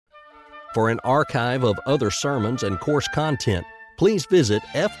For an archive of other sermons and course content, please visit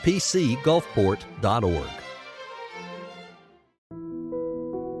fpcgulfport.org.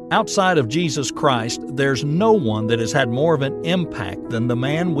 Outside of Jesus Christ, there's no one that has had more of an impact than the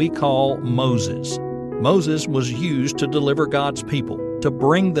man we call Moses. Moses was used to deliver God's people, to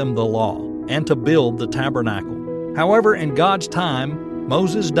bring them the law, and to build the tabernacle. However, in God's time,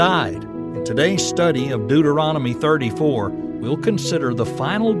 Moses died. In today's study of Deuteronomy 34, we'll consider the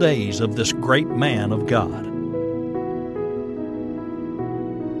final days of this great man of God.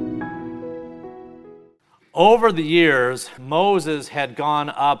 Over the years, Moses had gone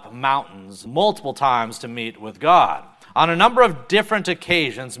up mountains multiple times to meet with God. On a number of different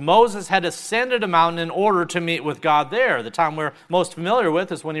occasions, Moses had ascended a mountain in order to meet with God there. The time we're most familiar with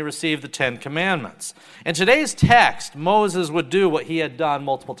is when he received the Ten Commandments. In today's text, Moses would do what he had done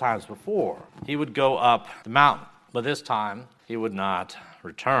multiple times before. He would go up the mountain, but this time he would not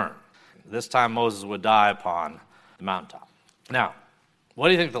return. This time Moses would die upon the mountaintop. Now, what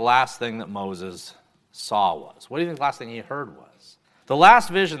do you think the last thing that Moses saw was? What do you think the last thing he heard was? The last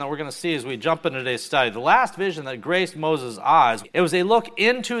vision that we're going to see as we jump into today's study, the last vision that graced Moses' eyes, it was a look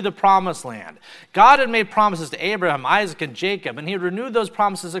into the promised land. God had made promises to Abraham, Isaac, and Jacob, and he had renewed those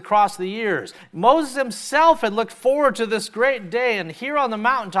promises across the years. Moses himself had looked forward to this great day, and here on the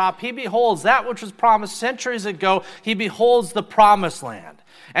mountaintop, he beholds that which was promised centuries ago. He beholds the promised land.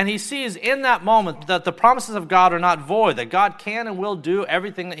 And he sees in that moment that the promises of God are not void, that God can and will do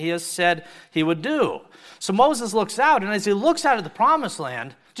everything that he has said he would do. So Moses looks out, and as he looks out at the promised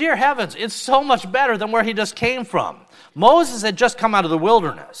land, dear heavens, it's so much better than where he just came from. Moses had just come out of the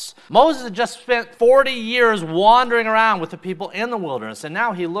wilderness. Moses had just spent 40 years wandering around with the people in the wilderness, and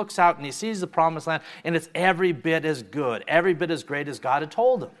now he looks out and he sees the promised land, and it's every bit as good, every bit as great as God had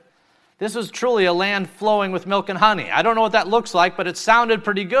told him. This was truly a land flowing with milk and honey. I don't know what that looks like, but it sounded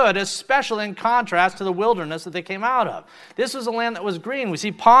pretty good, especially in contrast to the wilderness that they came out of. This was a land that was green. We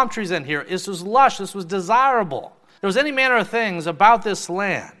see palm trees in here. This was lush. This was desirable. There was any manner of things about this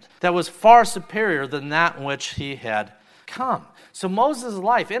land that was far superior than that in which he had come. So Moses'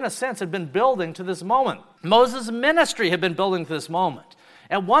 life, in a sense, had been building to this moment. Moses' ministry had been building to this moment.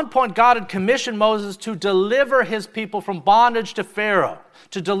 At one point, God had commissioned Moses to deliver his people from bondage to Pharaoh,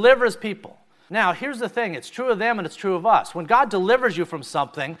 to deliver his people. Now, here's the thing. It's true of them and it's true of us. When God delivers you from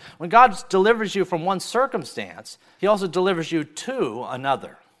something, when God delivers you from one circumstance, he also delivers you to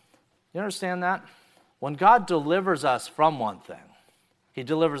another. You understand that? When God delivers us from one thing, he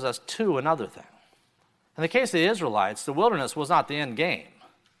delivers us to another thing. In the case of the Israelites, the wilderness was not the end game.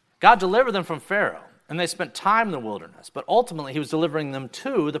 God delivered them from Pharaoh, and they spent time in the wilderness, but ultimately he was delivering them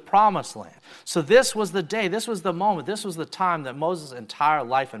to the promised land. So this was the day, this was the moment, this was the time that Moses' entire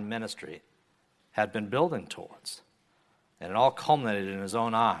life and ministry had been building towards. And it all culminated in his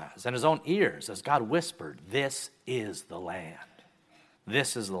own eyes and his own ears as God whispered, "This is the land.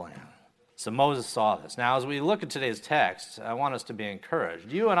 This is the land." So Moses saw this. Now, as we look at today's text, I want us to be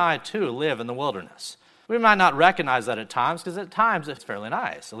encouraged. You and I, too, live in the wilderness. We might not recognize that at times, because at times it's fairly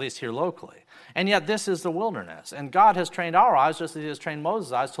nice, at least here locally. And yet this is the wilderness. And God has trained our eyes, just as he has trained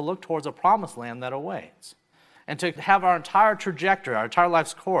Moses' eyes, to look towards a promised land that awaits. And to have our entire trajectory, our entire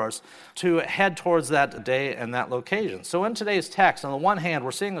life's course, to head towards that day and that location. So in today's text, on the one hand,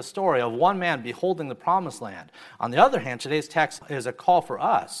 we're seeing the story of one man beholding the promised land. On the other hand, today's text is a call for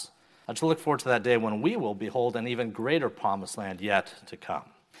us to look forward to that day when we will behold an even greater promised land yet to come.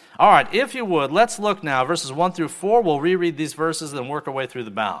 All right, if you would, let's look now, verses 1 through 4. We'll reread these verses and work our way through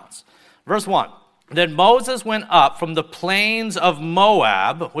the balance. Verse 1, "Then Moses went up from the plains of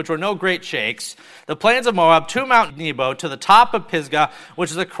Moab," which were no great shakes, "the plains of Moab to Mount Nebo, to the top of Pisgah,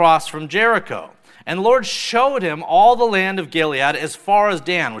 which is across from Jericho. And the Lord showed him all the land of Gilead as far as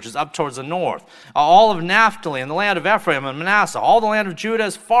Dan," which is up towards the north, "all of Naphtali and the land of Ephraim and Manasseh, all the land of Judah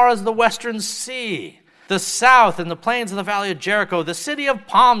as far as the western sea, the south and the plains of the valley of Jericho, the city of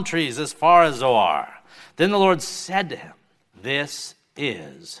palm trees as far as Zoar. Then the Lord said to him, 'This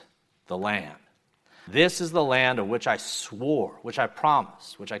is the land. This is the land of which I swore, which I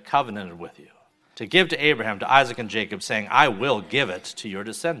promised, which I covenanted with you, to give to Abraham, to Isaac, and Jacob, saying, I will give it to your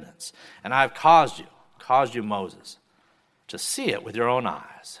descendants. And I have caused you, Moses, to see it with your own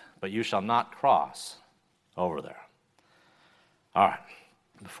eyes, but you shall not cross over there.'" All right,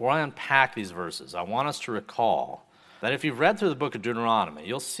 before I unpack these verses, I want us to recall that if you've read through the book of Deuteronomy,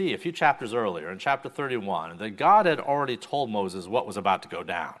 you'll see a few chapters earlier, in chapter 31, that God had already told Moses what was about to go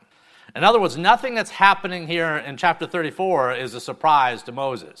down. In other words, nothing that's happening here in chapter 34 is a surprise to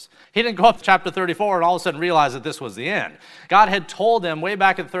Moses. He didn't go up to chapter 34 and all of a sudden realize that this was the end. God had told him way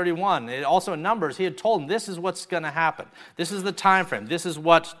back in 31, also in Numbers, he had told him this is what's going to happen. This is the time frame. This is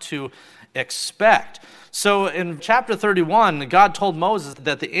what to expect. So in chapter 31, God told Moses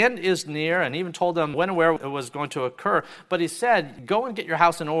that the end is near and even told them when and where it was going to occur. But he said, go and get your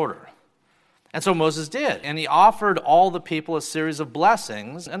house in order. And so Moses did, and he offered all the people a series of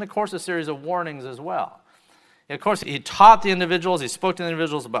blessings, and of course a series of warnings as well. And of course, he taught the individuals, he spoke to the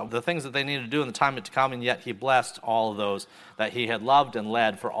individuals about the things that they needed to do in the time to come, and yet he blessed all of those that he had loved and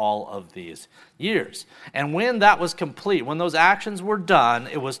led for all of these years. And when that was complete, when those actions were done,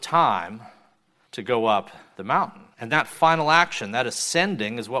 it was time to go up the mountain. And that final action, that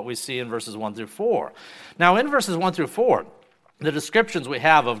ascending, is what we see in verses 1 through 4. Now, in verses 1 through 4, the descriptions we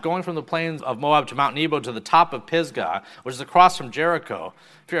have of going from the plains of Moab to Mount Nebo to the top of Pisgah, which is across from Jericho.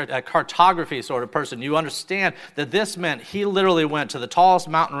 If you're a cartography sort of person, you understand that this meant he literally went to the tallest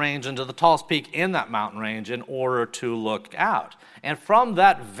mountain range and to the tallest peak in that mountain range in order to look out. And from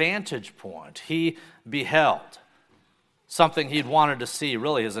that vantage point, he beheld something he'd wanted to see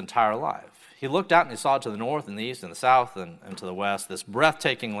really his entire life. He looked out and he saw to the north and the east and the south and to the west, this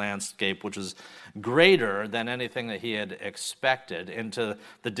breathtaking landscape which was greater than anything that he had expected into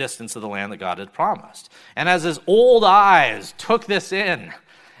the distance of the land that God had promised. And as his old eyes took this in,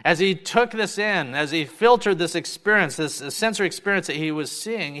 as he filtered this experience, this sensory experience that he was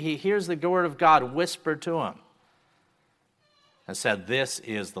seeing, he hears the word of God whispered to him and said, "This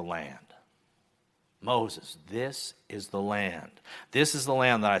is the land." Moses, this is the land. This is the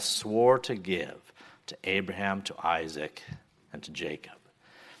land that I swore to give to Abraham, to Isaac, and to Jacob.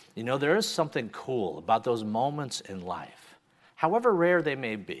 You know, there is something cool about those moments in life, however rare they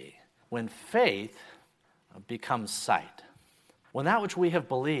may be, when faith becomes sight. When that which we have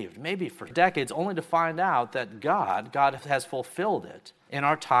believed, maybe for decades, only to find out that God has fulfilled it in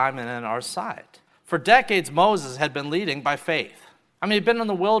our time and in our sight. For decades, Moses had been leading by faith. I mean, he'd been in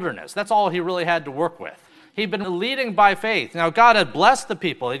the wilderness. That's all he really had to work with. He'd been leading by faith. Now, God had blessed the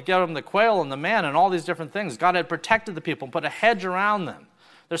people. He'd given them the quail and the manna and all these different things. God had protected the people and put a hedge around them.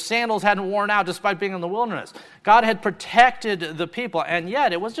 Their sandals hadn't worn out despite being in the wilderness. God had protected the people, and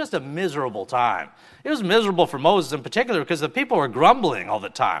yet it was just a miserable time. It was miserable for Moses in particular because the people were grumbling all the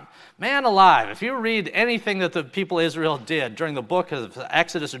time. Man alive, if you read anything that the people of Israel did during the book of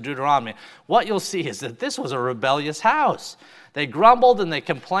Exodus or Deuteronomy, what you'll see is that this was a rebellious house. They grumbled and they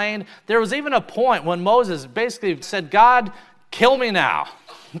complained. There was even a point when Moses basically said, "God, kill me now,"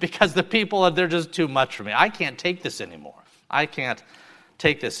 because the people, they're just too much for me. I can't take this anymore. I can't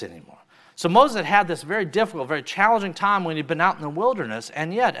take this anymore. So Moses had had this very difficult, very challenging time when he'd been out in the wilderness,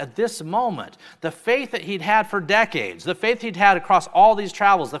 and yet at this moment, the faith that he'd had for decades, the faith he'd had across all these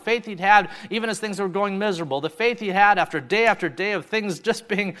travels, the faith he'd had even as things were going miserable, the faith he had after day of things just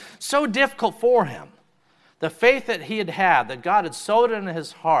being so difficult for him, the faith that he had that God had sowed in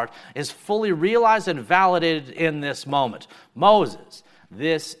his heart, is fully realized and validated in this moment. Moses,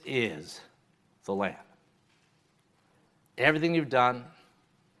 this is the land. Everything you've done,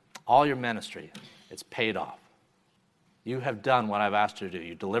 all your ministry, it's paid off. You have done what I've asked you to do.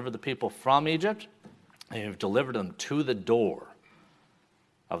 You delivered the people from Egypt, and you've delivered them to the door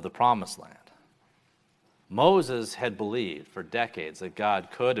of the promised land. Moses had believed for decades that God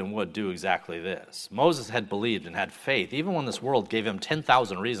could and would do exactly this. Moses had believed and had faith, even when this world gave him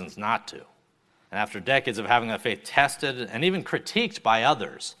 10,000 reasons not to. And after decades of having that faith tested and even critiqued by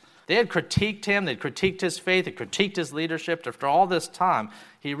others, they had critiqued him, they'd critiqued his faith, they critiqued his leadership. After all this time,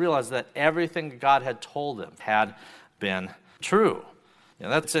 he realized that everything God had told him had been true. You know,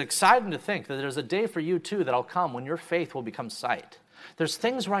 that's exciting to think that there's a day for you too that'll come when your faith will become sight. There's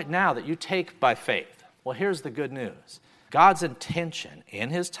things right now that you take by faith. Well, here's the good news. God's intention in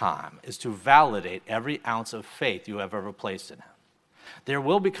his time is to validate every ounce of faith you have ever placed in him. There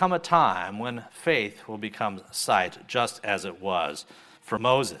will become a time when faith will become sight, just as it was for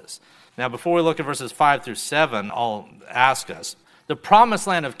Moses. Now, before we look at verses 5 through 7, I'll ask us, the promised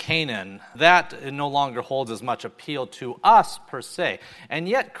land of Canaan, that no longer holds as much appeal to us per se. And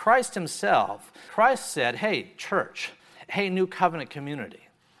yet Christ himself, Christ said, hey, church, hey, new covenant community,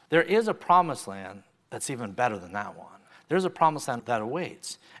 there is a promised land that's even better than that one. There's a promised land that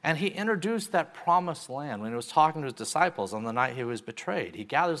awaits. And he introduced that promised land when he was talking to his disciples on the night he was betrayed. He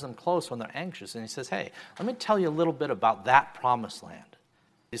gathers them close when they're anxious, and he says, hey, let me tell you a little bit about that promised land.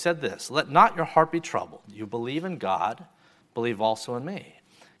 He said this, "Let not your heart be troubled. You believe in God, believe also in me.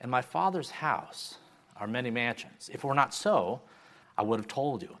 In my Father's house are many mansions. If it were not so, I would have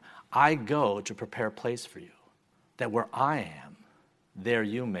told you. I go to prepare a place for you, that where I am, there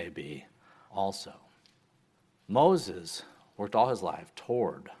you may be also. Moses worked all his life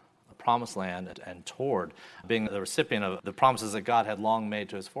toward the promised land and toward being the recipient of the promises that God had long made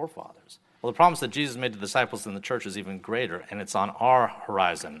to his forefathers. Well, the promise that Jesus made to the disciples in the church is even greater, and it's on our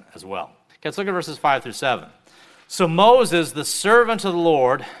horizon as well. Okay, let's look at verses 5 through 7. So Moses, the servant of the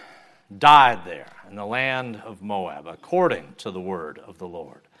Lord, died there in the land of Moab, according to the word of the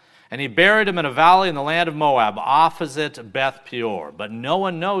Lord. And he buried him in a valley in the land of Moab, opposite Beth Peor. But no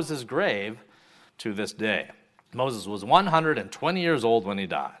one knows his grave to this day. Moses was 120 years old when he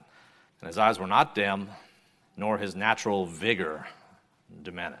died, and his eyes were not dim, nor his natural vigor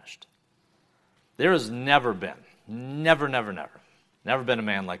diminished. There has never been a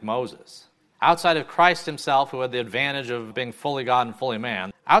man like Moses. Outside of Christ himself, who had the advantage of being fully God and fully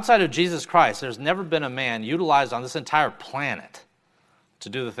man, outside of Jesus Christ, there's never been a man utilized on this entire planet to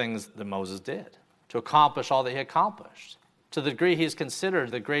do the things that Moses did, to accomplish all that he accomplished. To the degree he's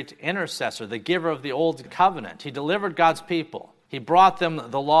considered the great intercessor, the giver of the old covenant. He delivered God's people. He brought them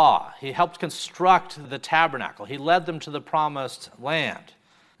the law. He helped construct the tabernacle. He led them to the promised land.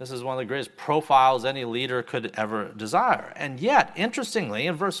 This is one of the greatest profiles any leader could ever desire. And yet, interestingly,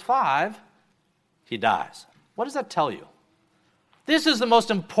 in verse 5, he dies. What does that tell you? This is the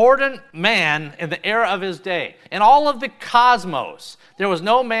most important man in the era of his day. In all of the cosmos, there was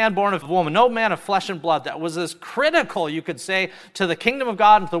no man born of woman, no man of flesh and blood that was as critical, you could say, to the kingdom of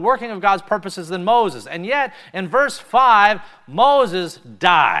God and to the working of God's purposes than Moses. And yet, in verse 5, Moses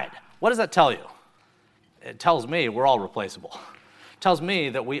died. What does that tell you? It tells me we're all replaceable. It tells me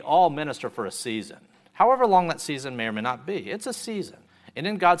that we all minister for a season. However long that season may or may not be, it's a season. And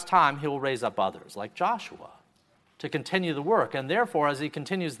in God's time, he will raise up others, like Joshua, to continue the work. And therefore, as he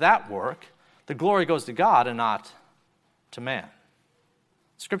continues that work, the glory goes to God and not to man.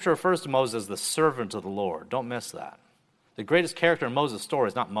 Scripture refers to Moses as the servant of the Lord. Don't miss that. The greatest character in Moses' story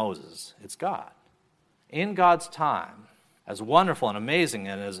is not Moses, it's God. In God's time, as wonderful and amazing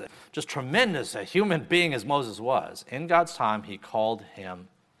and as just tremendous a human being as Moses was, in God's time, he called him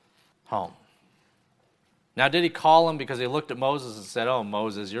home. Now, did he call him because he looked at Moses and said, "Oh,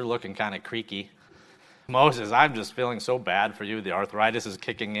 Moses, you're looking kind of creaky. Moses, I'm just feeling so bad for you. The arthritis is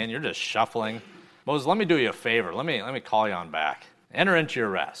kicking in. You're just shuffling. Moses, let me do you a favor. Let me call you on back. Enter into your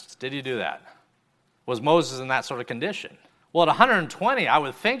rest." Did he do that? Was Moses in that sort of condition? Well, at 120, I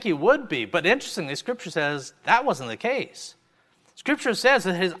would think he would be. But interestingly, Scripture says that wasn't the case. Scripture says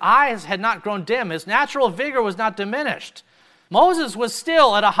that his eyes had not grown dim. His natural vigor was not diminished. Moses was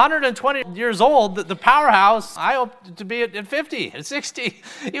still, at 120 years old, the powerhouse. I hope to be at 50, at 60.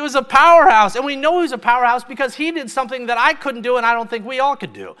 He was a powerhouse, and we know he was a powerhouse because he did something that I couldn't do and I don't think we all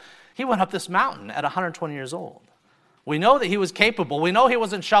could do. He went up this mountain at 120 years old. We know that he was capable. We know he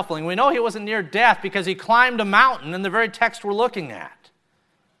wasn't shuffling. We know he wasn't near death because he climbed a mountain in the very text we're looking at.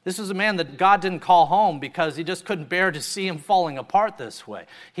 This was a man that God didn't call home because he just couldn't bear to see him falling apart this way.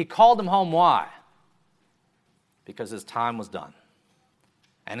 He called him home. Why? Because his time was done.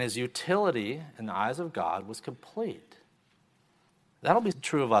 And his utility in the eyes of God was complete. That'll be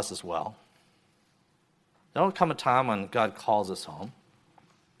true of us as well. There'll come a time when God calls us home.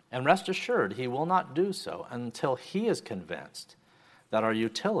 And rest assured, he will not do so until he is convinced that our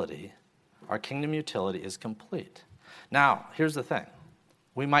utility, our kingdom utility, is complete. Now, here's the thing.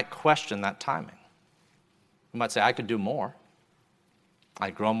 We might question that timing. We might say, I could do more.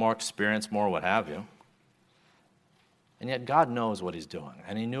 I'd grow more, experience more, what have you. And yet God knows what he's doing,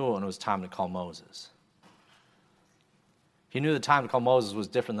 and he knew when it was time to call Moses. He knew the time to call Moses was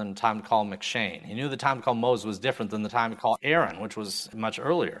different than the time to call McShane. He knew the time to call Moses was different than the time to call Aaron, which was much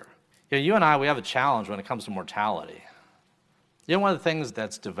earlier. You and I, we have a challenge when it comes to mortality. You know, one of the things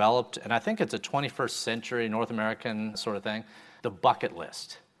that's developed, and I think it's a 21st century North American sort of thing, the bucket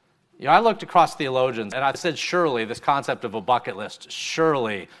list. You know, I looked across theologians, and I said, surely this concept of a bucket list,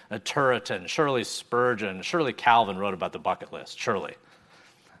 surely Turretin, surely Spurgeon, surely Calvin wrote about the bucket list, surely.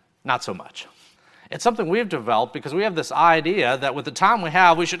 Not so much. It's something we've developed because we have this idea that with the time we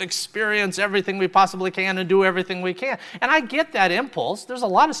have, we should experience everything we possibly can and do everything we can. And I get that impulse. There's a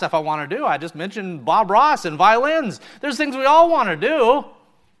lot of stuff I want to do. I just mentioned Bob Ross and violins. There's things we all want to do.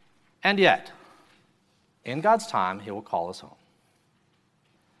 And yet, in God's time, he will call us home.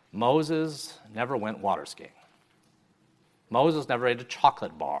 Moses never went water skiing. Moses never ate a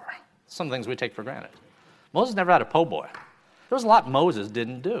chocolate bar. Some things we take for granted. Moses never had a po' boy. There was a lot Moses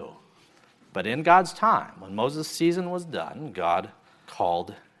didn't do. But in God's time, when Moses' season was done, God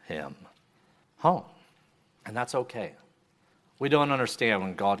called him home. And that's okay. We don't understand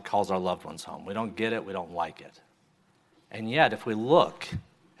when God calls our loved ones home. We don't get it. We don't like it. And yet, if we look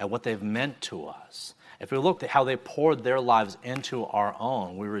at what they've meant to us, If we look at how they poured their lives into our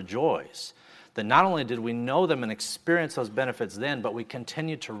own, we rejoice that not only did we know them and experience those benefits then, but we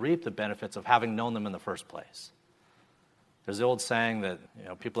continue to reap the benefits of having known them in the first place. There's the old saying that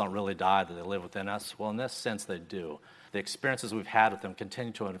people don't really die, that they live within us. Well, in this sense, they do. The experiences we've had with them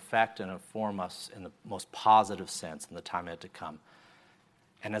continue to infect and inform us in the most positive sense in the time yet to come.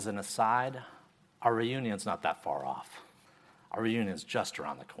 And as an aside, our reunion's not that far off. Our reunion's just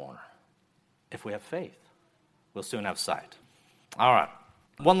around the corner. If we have faith, we'll soon have sight. All right.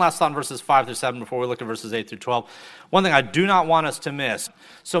 One last thought in verses 5 through 7 before we look at verses 8 through 12. One thing I do not want us to miss.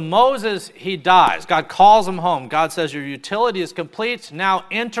 So Moses, he dies. God calls him home. God says, your utility is complete. Now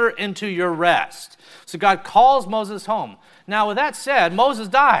enter into your rest. So God calls Moses home. Now with that said, Moses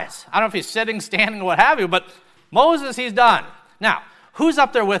dies. I don't know if he's sitting, standing, or what have you, but Moses, he's done. Now, who's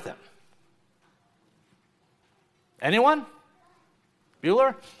up there with him? Anyone?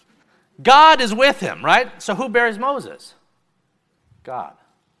 Bueller? God is with him, right? So who buries Moses? God.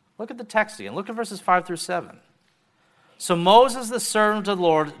 Look at the text again. Look at verses 5 through 7. So Moses, the servant of the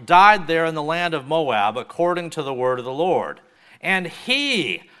Lord, died there in the land of Moab according to the word of the Lord. And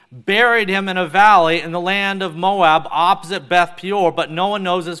he buried him in a valley in the land of Moab opposite Beth Peor, but no one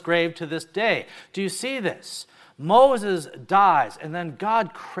knows his grave to this day. Do you see this? Moses dies, and then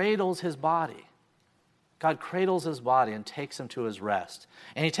God cradles his body. God cradles his body and takes him to his rest.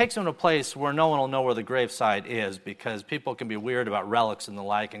 And he takes him to a place where no one will know where the gravesite is, because people can be weird about relics and the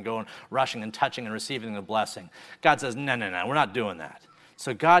like and going rushing and touching and receiving the blessing. God says, no, we're not doing that.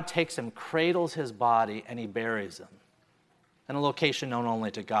 So God takes him, cradles his body, and he buries him in a location known only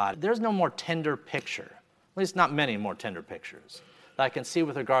to God. There's no more tender picture, at least not many more tender pictures, that I can see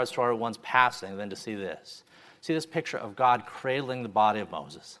with regards to our one's passing than to see this. See this picture of God cradling the body of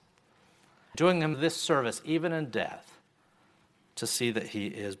Moses, doing him this service even in death, to see that he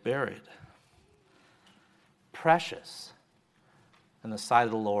is buried. Precious in the sight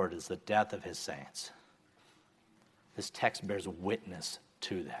of the Lord is the death of his saints. This text bears witness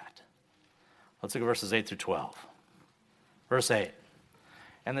to that. Let's look at verses 8 through 12. Verse 8.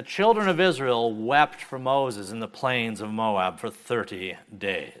 And the children of Israel wept for Moses in the plains of Moab for 30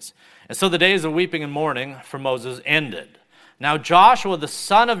 days. And so the days of weeping and mourning for Moses ended. Now Joshua the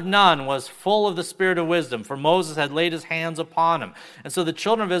son of Nun was full of the spirit of wisdom, for Moses had laid his hands upon him. And so the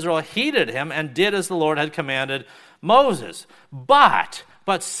children of Israel heeded him and did as the Lord had commanded Moses. But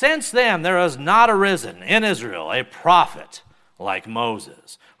since then there has not arisen in Israel a prophet like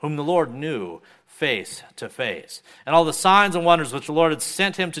Moses, whom the Lord knew face to face. And all the signs and wonders which the Lord had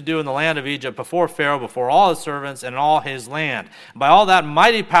sent him to do in the land of Egypt before Pharaoh, before all his servants, and in all his land, and by all that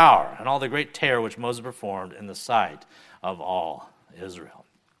mighty power and all the great terror which Moses performed in the sight of all Israel.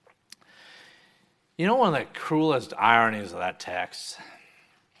 You know one of the cruelest ironies of that text?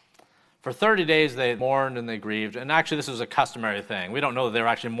 For 30 days they mourned and they grieved, and actually this was a customary thing. We don't know that they were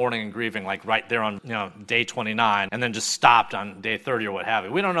actually mourning and grieving like right there on day 29 and then just stopped on day 30 or what have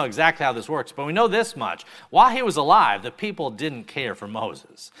you. We don't know exactly how this works, but we know this much. While he was alive, the people didn't care for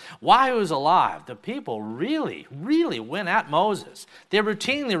Moses. While he was alive, the people really went at Moses. They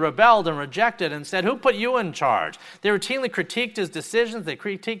routinely rebelled and rejected and said, who put you in charge? They routinely critiqued his decisions, they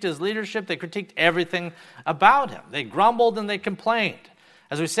critiqued his leadership, they critiqued everything about him. They grumbled and they complained.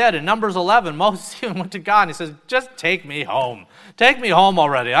 As we said, in Numbers 11, Moses even went to God and he says, just take me home. Take me home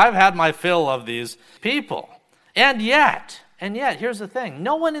already. I've had my fill of these people. And yet, here's the thing.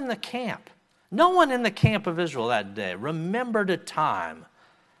 No one in the camp of Israel that day remembered a time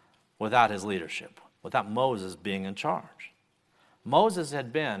without his leadership, without Moses being in charge. Moses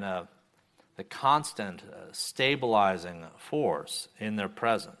had been the constant stabilizing force in their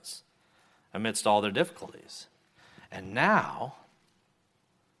presence amidst all their difficulties. And now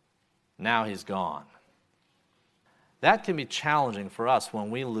he's gone. That can be challenging for us when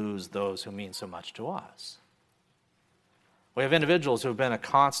we lose those who mean so much to us. We have individuals who have been a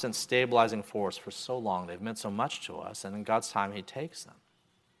constant stabilizing force for so long. They've meant so much to us, and in God's time, he takes them.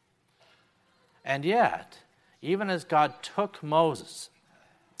 And yet, even as God took Moses,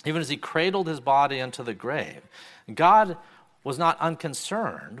 even as he cradled his body into the grave, God was not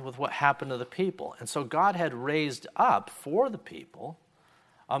unconcerned with what happened to the people. And so God had raised up for the people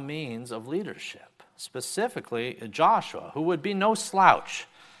a means of leadership, specifically Joshua, who would be no slouch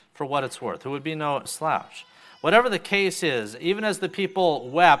for what it's worth, who would be no slouch. Whatever the case is, even as the people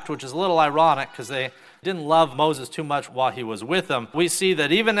wept, which is a little ironic because they didn't love Moses too much while he was with them, we see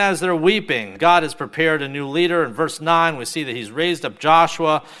that even as they're weeping, God has prepared a new leader. In verse 9, we see that he's raised up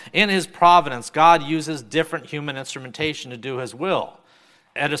Joshua. In his providence, God uses different human instrumentation to do his will.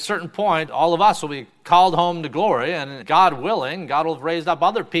 At a certain point, all of us will be called home to glory, and God willing, God will have raised up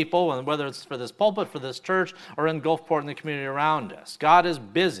other people, and whether it's for this pulpit, for this church, or in Gulfport and the community around us. God is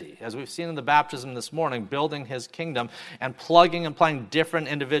busy, as we've seen in the baptism this morning, building his kingdom and plugging and playing different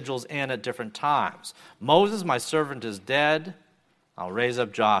individuals in at different times. Moses, my servant, is dead. I'll raise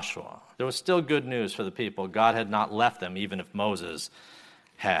up Joshua. There was still good news for the people. God had not left them, even if Moses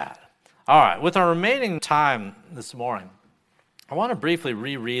had. All right, with our remaining time this morning, I want to briefly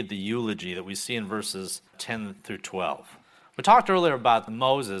reread the eulogy that we see in verses 10 through 12. We talked earlier about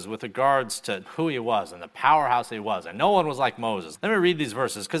Moses with regards to who he was and the powerhouse he was, and no one was like Moses. Let me read these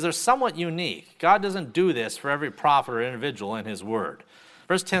verses because they're somewhat unique. God doesn't do this for every prophet or individual in his word.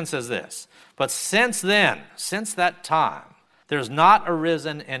 Verse 10 says this, "But since then, since that time, there's not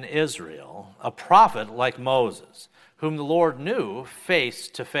arisen in Israel a prophet like Moses, whom the Lord knew face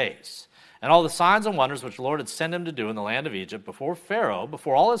to face. And all the signs and wonders which the Lord had sent him to do in the land of Egypt, before Pharaoh,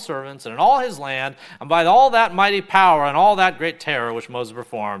 before all his servants, and in all his land, and by all that mighty power and all that great terror which Moses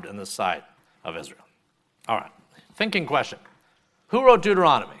performed in the sight of Israel." All right, thinking question. Who wrote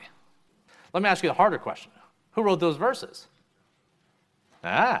Deuteronomy? Let me ask you the harder question. Who wrote those verses?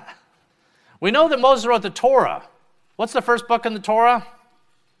 We know that Moses wrote the Torah. What's the first book in the Torah?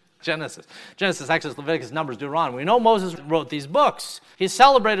 Genesis, Exodus, Leviticus, Numbers, Deuteronomy. We know Moses wrote these books. He's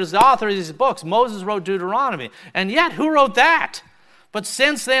celebrated as the author of these books. Moses wrote Deuteronomy. And yet, who wrote that? "But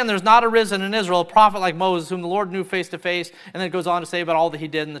since then, there's not arisen in Israel a prophet like Moses, whom the Lord knew face to face." And then it goes on to say about all that he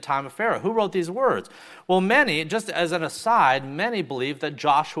did in the time of Pharaoh. Who wrote these words? Well, many, just as an aside, many believe that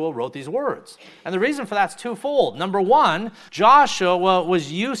Joshua wrote these words. And the reason for that's twofold. Number one, Joshua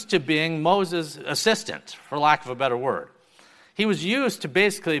was used to being Moses' assistant, for lack of a better word. He was used to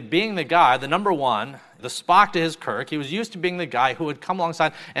basically being the guy, the number one, the Spock to his Kirk. He was used to being the guy who would come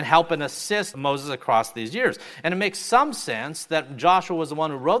alongside and help and assist Moses across these years. And it makes some sense that Joshua was the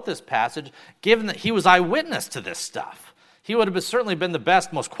one who wrote this passage, given that he was eyewitness to this stuff. He would have certainly been the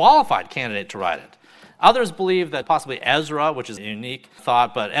best, most qualified candidate to write it. Others believe that possibly Ezra, which is a unique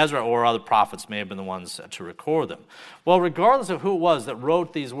thought, but Ezra or other prophets may have been the ones to record them. Well, regardless of who it was that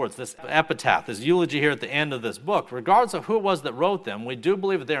wrote these words, this epitaph, this eulogy here at the end of this book, regardless of who it was that wrote them, we do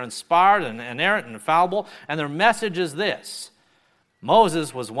believe that they're inspired and inerrant and infallible, and their message is this: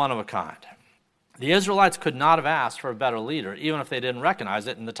 Moses was one of a kind. The Israelites could not have asked for a better leader, even if they didn't recognize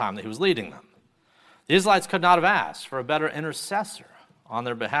it in the time that he was leading them. The Israelites could not have asked for a better intercessor on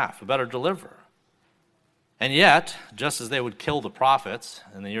their behalf, a better deliverer. And yet, just as they would kill the prophets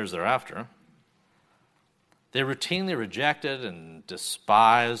in the years thereafter, they routinely rejected and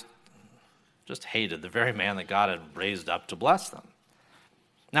despised, just hated the very man that God had raised up to bless them.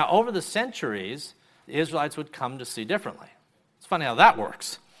 Now, over the centuries, the Israelites would come to see differently. It's funny how that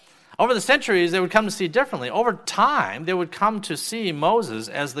works. Over the centuries, they would come to see differently. Over time, they would come to see Moses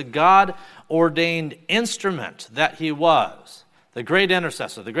as the God-ordained instrument that he was. The great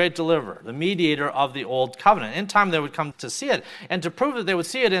intercessor, the great deliverer, the mediator of the old covenant. In time, they would come to see it. And to prove that they would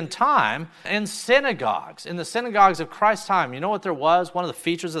see it in time, in synagogues, in the synagogues of Christ's time, you know what there was? One of the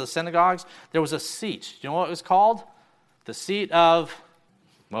features of the synagogues? There was a seat. You know what it was called? The seat of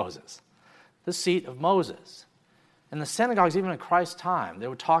Moses. The seat of Moses. In the synagogues, even in Christ's time, they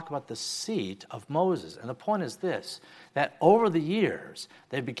would talk about the seat of Moses. And the point is this, that over the years,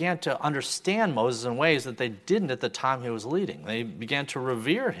 they began to understand Moses in ways that they didn't at the time he was leading. They began to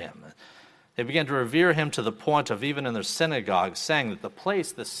revere him. They began to revere him to the point of, even in their synagogues, saying that the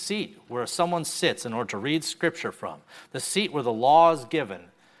place, the seat where someone sits in order to read Scripture from, the seat where the law is given,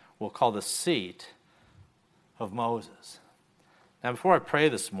 we'll call the seat of Moses. Now, before I pray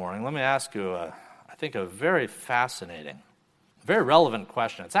this morning, let me ask you I think a very fascinating, very relevant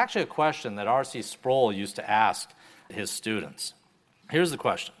question. It's actually a question that R.C. Sproul used to ask his students. Here's the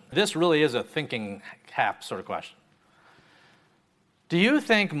question. This really is a thinking cap sort of question. Do you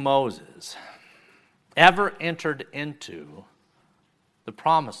think Moses ever entered into the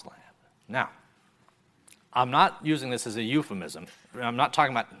promised land? Now, I'm not using this as a euphemism. I'm not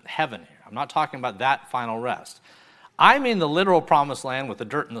talking about heaven here. I'm not talking about that final rest. I mean the literal promised land with the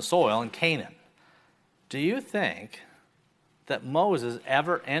dirt and the soil in Canaan. Do you think that Moses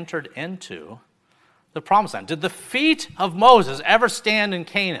ever entered into the promised land? Did the feet of Moses ever stand in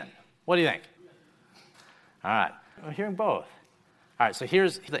Canaan? What do you think? All right, I'm hearing both. All right, so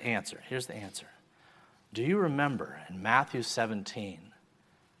here's the answer. Do you remember in Matthew 17,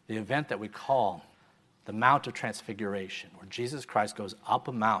 the event that we call the Mount of Transfiguration, where Jesus Christ goes up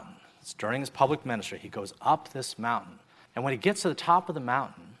a mountain? It's during his public ministry. He goes up this mountain. And when he gets to the top of the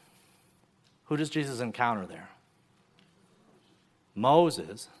mountain, who does Jesus encounter there?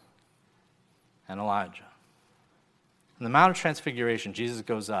 Moses and Elijah. In the Mount of Transfiguration, Jesus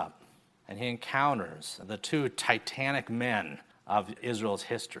goes up and he encounters the two titanic men of Israel's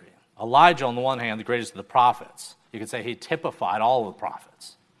history. Elijah, on the one hand, the greatest of the prophets. You could say he typified all of the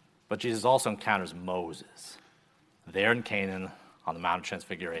prophets. But Jesus also encounters Moses there in Canaan on the Mount of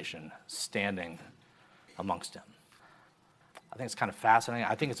Transfiguration, standing amongst him. I think it's kind of fascinating.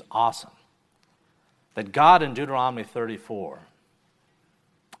 I think it's awesome that God in Deuteronomy 34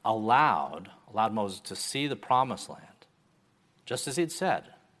 allowed Moses to see the promised land, just as he'd said.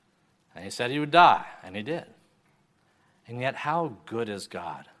 And he said he would die, and he did. And yet, how good is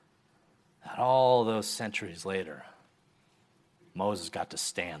God that all those centuries later, Moses got to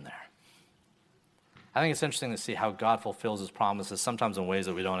stand there. I think it's interesting to see how God fulfills his promises, sometimes in ways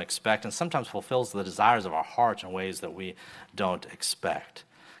that we don't expect, and sometimes fulfills the desires of our hearts in ways that we don't expect.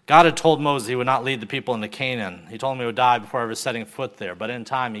 God had told Moses he would not lead the people into Canaan. He told him he would die before ever setting foot there, but in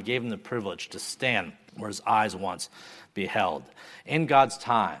time he gave him the privilege to stand where his eyes once beheld. In God's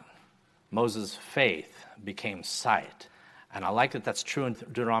time, Moses' faith became sight. And I like that that's true in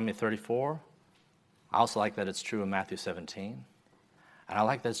Deuteronomy 34. I also like that it's true in Matthew 17. And I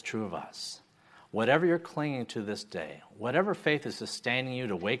like that it's true of us. Whatever you're clinging to this day, whatever faith is sustaining you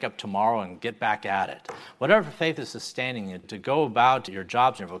to wake up tomorrow and get back at it, whatever faith is sustaining you to go about your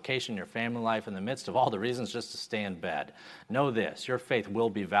jobs, your vocation, your family life in the midst of all the reasons just to stay in bed, know this, your faith will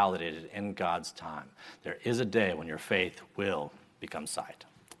be validated in God's time. There is a day when your faith will become sight.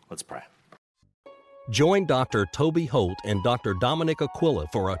 Let's pray. Join Dr. Toby Holt and Dr. Dominic Aquila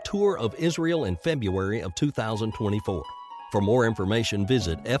for a tour of Israel in February of 2024. For more information,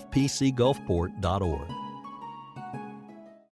 visit fpcgulfport.org.